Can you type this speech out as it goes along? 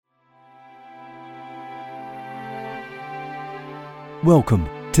Welcome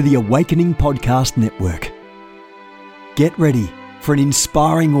to the Awakening Podcast Network. Get ready for an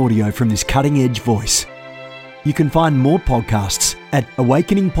inspiring audio from this cutting-edge voice. You can find more podcasts at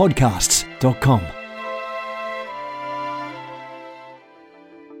awakeningpodcasts.com.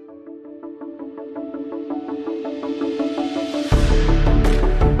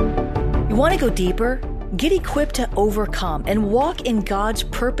 You want to go deeper? Get equipped to overcome and walk in God's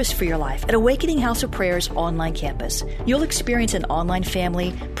purpose for your life at Awakening House of Prayer's online campus. You'll experience an online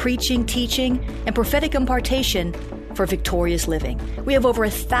family, preaching, teaching, and prophetic impartation for victorious living. We have over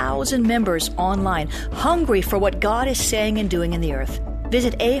 1,000 members online, hungry for what God is saying and doing in the earth.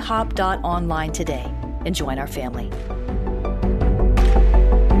 Visit ahop.online today and join our family.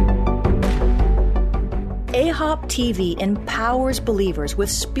 AHOP TV empowers believers with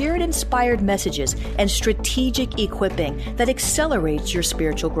Spirit-inspired messages and strategic equipping that accelerates your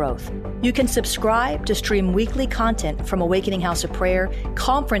spiritual growth. You can subscribe to stream weekly content from Awakening House of Prayer,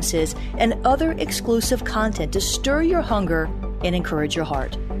 conferences, and other exclusive content to stir your hunger and encourage your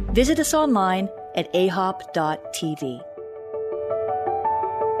heart. Visit us online at ahop.tv.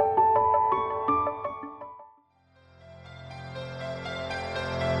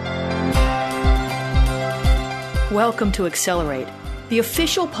 Welcome to Accelerate, the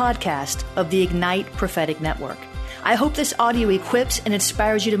official podcast of the Ignite Prophetic Network. I hope this audio equips and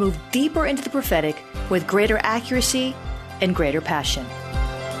inspires you to move deeper into the prophetic with greater accuracy and greater passion.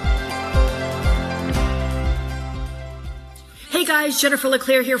 Hey guys, Jennifer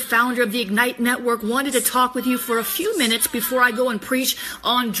LeClaire here, founder of the Ignite Network. Wanted to talk with you for a few minutes before I go and preach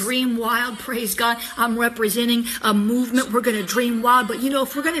on Dream Wild. Praise God. I'm representing a movement. We're going to dream wild. But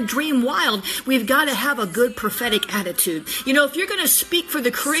if we're going to dream wild, we've got to have a good prophetic attitude. If you're going to speak for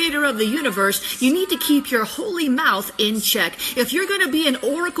the creator of the universe, you need to keep your holy mouth in check. If you're going to be an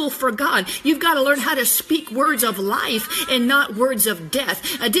oracle for God, you've got to learn how to speak words of life and not words of death.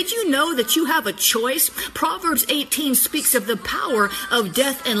 Did you know that you have a choice? Proverbs 18 speaks of the power of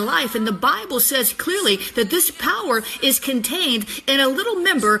death and life, and the Bible says clearly that this power is contained in a little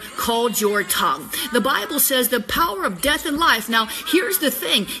member called your tongue. The Bible says the power of death and life. Now, here's the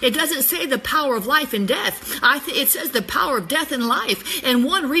thing. It doesn't say the power of life and death. It says the power of death and life. And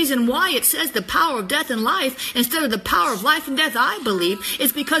one reason why it says the power of death and life instead of the power of life and death, I believe,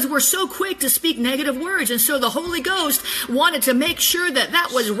 is because we're so quick to speak negative words. And so the Holy Ghost wanted to make sure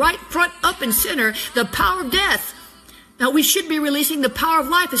that was right front, up, and center, the power of death. Now, we should be releasing the power of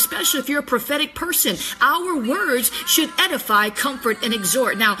life, especially if you're a prophetic person. Our words should edify, comfort, and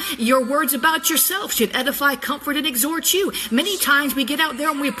exhort. Now, your words about yourself should edify, comfort, and exhort you. Many times we get out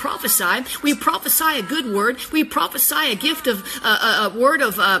there and we prophesy a good word. We prophesy a gift of a word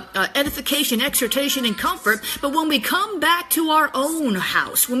of edification, exhortation, and comfort. But when we come back to our own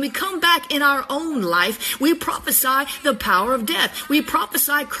house, when we come back in our own life, we prophesy the power of death. We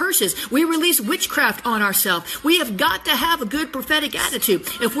prophesy curses. We release witchcraft on ourselves. We have got to have a good prophetic attitude.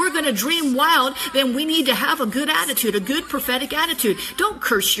 If we're going to dream wild, then we need to have a good attitude, a good prophetic attitude. Don't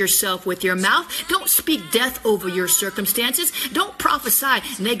curse yourself with your mouth. Don't speak death over your circumstances. Don't prophesy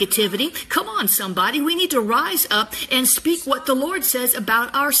negativity. Come on, somebody. We need to rise up and speak what the Lord says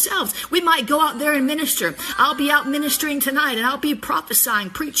about ourselves. We might go out there and minister. I'll be out ministering tonight, and I'll be prophesying,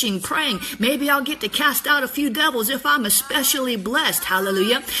 preaching, praying. Maybe I'll get to cast out a few devils if I'm especially blessed.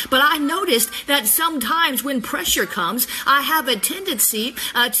 Hallelujah. But I noticed that sometimes when pressure comes, I have a tendency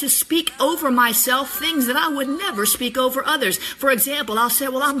to speak over myself things that I would never speak over others. For example, I'll say,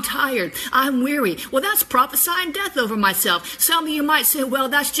 well, I'm tired. I'm weary. Well, that's prophesying death over myself. Some of you might say, well,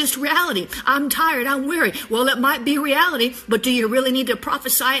 that's just reality. I'm tired. I'm weary. Well, it might be reality, but do you really need to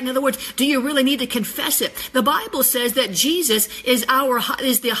prophesy it? In other words, do you really need to confess it? The Bible says that Jesus is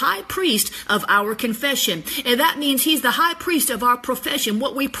the high priest of our confession. And that means he's the high priest of our profession.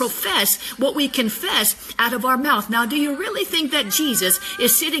 What we profess, what we confess out of our mouth. Now, do you really think that Jesus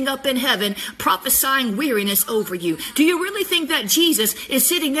is sitting up in heaven prophesying weariness over you? Do you really think that Jesus is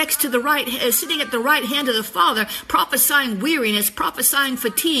sitting at the right hand of the Father prophesying weariness, prophesying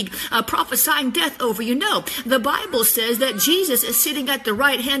fatigue, prophesying death over you? No. The Bible says that Jesus is sitting at the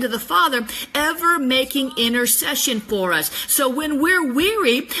right hand of the Father, ever making intercession for us. So when we're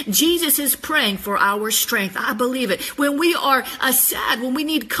weary, Jesus is praying for our strength. I believe it. When we are sad, when we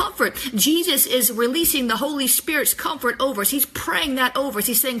need comfort, Jesus is releasing the Holy Spirit Spirit's comfort over us. He's praying that over us.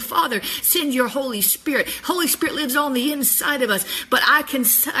 He's saying, Father, send your Holy Spirit. Holy Spirit lives on the inside of us. But I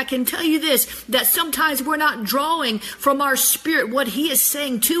can tell you this, that sometimes we're not drawing from our spirit what he is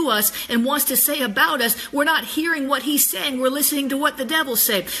saying to us and wants to say about us. We're not hearing what he's saying. We're listening to what the devil's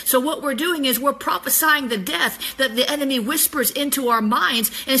saying. So what we're doing is we're prophesying the death that the enemy whispers into our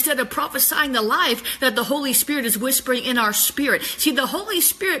minds instead of prophesying the life that the Holy Spirit is whispering in our spirit. See, the Holy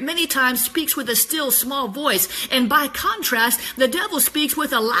Spirit many times speaks with a still small voice, and by contrast, the devil speaks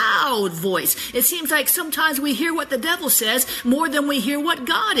with a loud voice. It seems like sometimes we hear what the devil says more than we hear what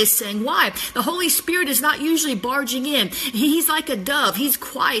God is saying. Why? The Holy Spirit is not usually barging in. He's like a dove. He's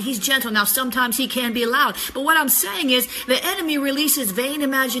quiet. He's gentle. Now, sometimes he can be loud. But what I'm saying is the enemy releases vain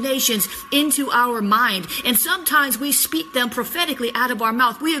imaginations into our mind. And sometimes we speak them prophetically out of our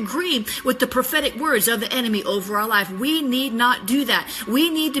mouth. We agree with the prophetic words of the enemy over our life. We need not do that. We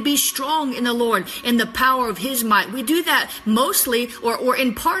need to be strong in the Lord, in the power of his might. We do that mostly, or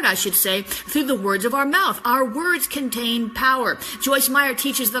in part, I should say, through the words of our mouth. Our words contain power. Joyce Meyer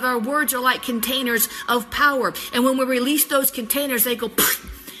teaches that our words are like containers of power. And when we release those containers, they go pfft.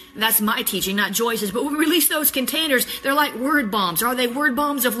 That's my teaching, not Joyce's. But when we release those containers, they're like word bombs. Are they word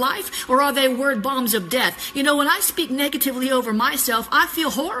bombs of life, or are they word bombs of death? You know, when I speak negatively over myself, I feel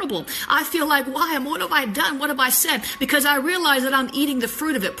horrible. I feel like, why? What have I done? What have I said? Because I realize that I'm eating the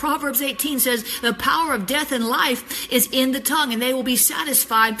fruit of it. Proverbs 18 says, the power of death and life is in the tongue, and they will be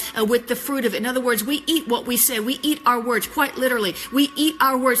satisfied with the fruit of it. In other words, we eat what we say. We eat our words, quite literally. We eat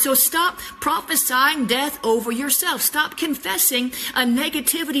our words. So stop prophesying death over yourself. Stop confessing a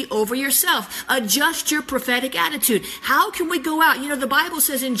negativity over yourself. Adjust your prophetic attitude. How can we go out? You know, the Bible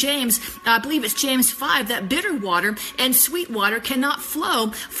says in James, I believe it's James 5, that bitter water and sweet water cannot flow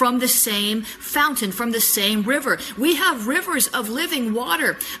from the same fountain, from the same river. We have rivers of living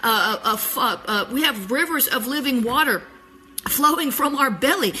water. We have rivers of living water flowing from our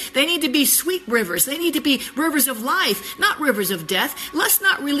belly. They need to be sweet rivers. They need to be rivers of life, not rivers of death. Let's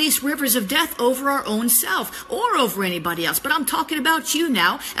not release rivers of death over our own self or over anybody else. But I'm talking about you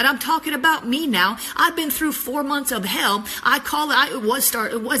now, and I'm talking about me now. I've been through 4 months of hell. I call it, it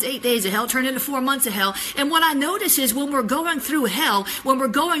was 8 days of hell, turned into 4 months of hell. And what I notice is when we're going through hell, when we're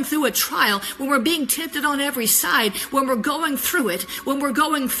going through a trial, when we're being tempted on every side, when we're going through it,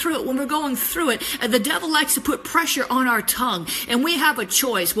 the devil likes to put pressure on our tongue. And we have a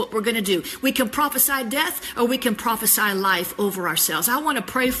choice what we're going to do. We can prophesy death, or we can prophesy life over ourselves. I want to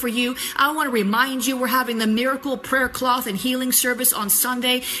pray for you. I want to remind you we're having the miracle prayer cloth and healing service on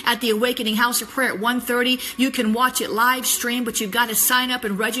Sunday at the Awakening House of Prayer at 1:30. You can watch it live stream, but you've got to sign up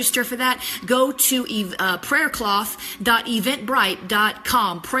and register for that. Go to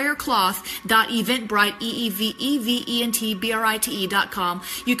prayercloth.eventbrite.com. prayercloth.eventbrite.com.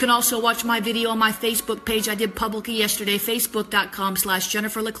 You can also watch my video on my Facebook page. I did publicly yesterday,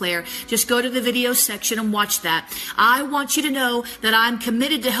 Facebook.com/Jennifer LeClaire. Just go to the video section and watch that. I want you to know that I'm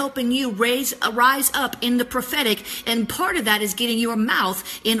committed to helping you rise up in the prophetic, and part of that is getting your mouth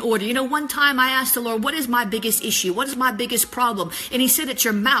in order. You know, one time I asked the Lord, what is my biggest issue? What is my biggest problem? And he said, it's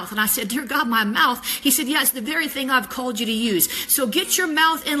your mouth. And I said, dear God, my mouth? He said, yeah, it's the very thing I've called you to use. So get your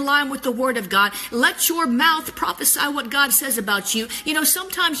mouth in line with the word of God. Let your mouth prophesy what God says about you. You know,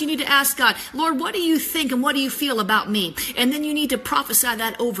 sometimes you need to ask God, Lord, what do you think and what do you feel about me? And then you need to prophesy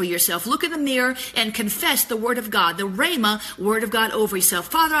that over yourself. Look in the mirror and confess the word of God, the Rhema word of God over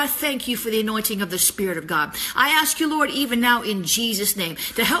yourself. Father, I thank you for the anointing of the Spirit of God. I ask you, Lord, even now in Jesus' name,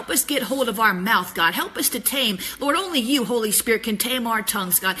 to help us get hold of our mouth, God. Help us to tame. Lord, only you, Holy Spirit, can tame our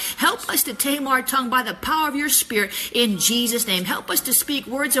tongues, God. Help us to tame our tongue by the power of your Spirit in Jesus' name. Help us to speak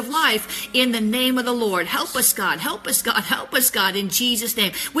words of life in the name of the Lord. Help us, God. Help us, God. Help us, God, in Jesus'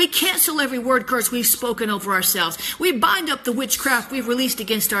 name. We cancel every word curse we've spoken over ourselves. We bind up the witchcraft we've released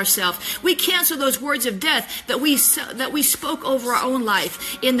against ourselves. We cancel those words of death that we spoke over our own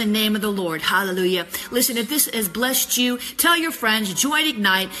life in the name of the Lord. Hallelujah. Listen, if this has blessed you, tell your friends, join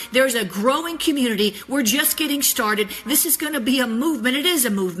Ignite. There's a growing community. We're just getting started. This is going to be a movement. It is a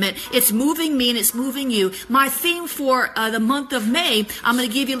movement. It's moving me and it's moving you. My theme for the month of May, I'm going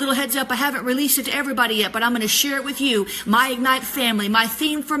to give you a little heads up. I haven't released it to everybody yet, but I'm going to share it with you. My Ignite family, my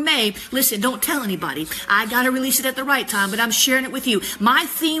theme for May. Listen, don't tell anybody. I got to release it at the right time, but I'm sharing it with you. My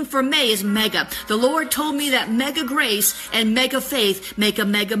theme for May is mega. The Lord told me that mega grace and mega faith make a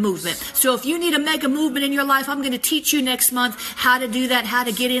mega movement. So if you need a mega movement in your life, I'm going to teach you next month how to do that, how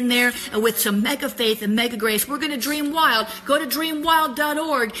to get in there with some mega faith and mega grace. We're going to dream wild. Go to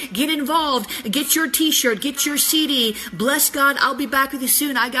dreamwild.org. Get involved. Get your t-shirt. Get your CD. Bless God. I'll be back with you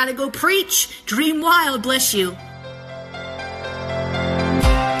soon. I got to go preach. Dream wild. Bless you.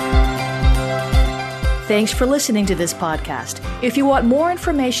 Thanks for listening to this podcast. If you want more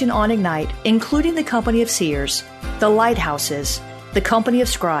information on Ignite, including the Company of Seers, the Lighthouses, the Company of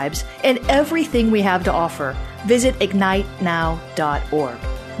Scribes, and everything we have to offer, visit ignitenow.org.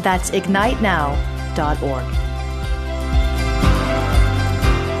 That's ignitenow.org.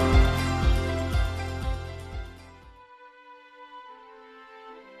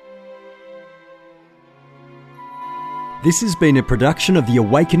 This has been a production of the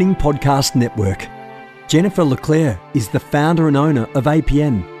Awakening Podcast Network. Jennifer LeClaire is the founder and owner of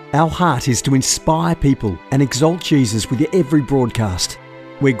APN. Our heart is to inspire people and exalt Jesus with every broadcast.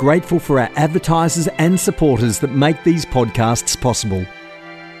 We're grateful for our advertisers and supporters that make these podcasts possible.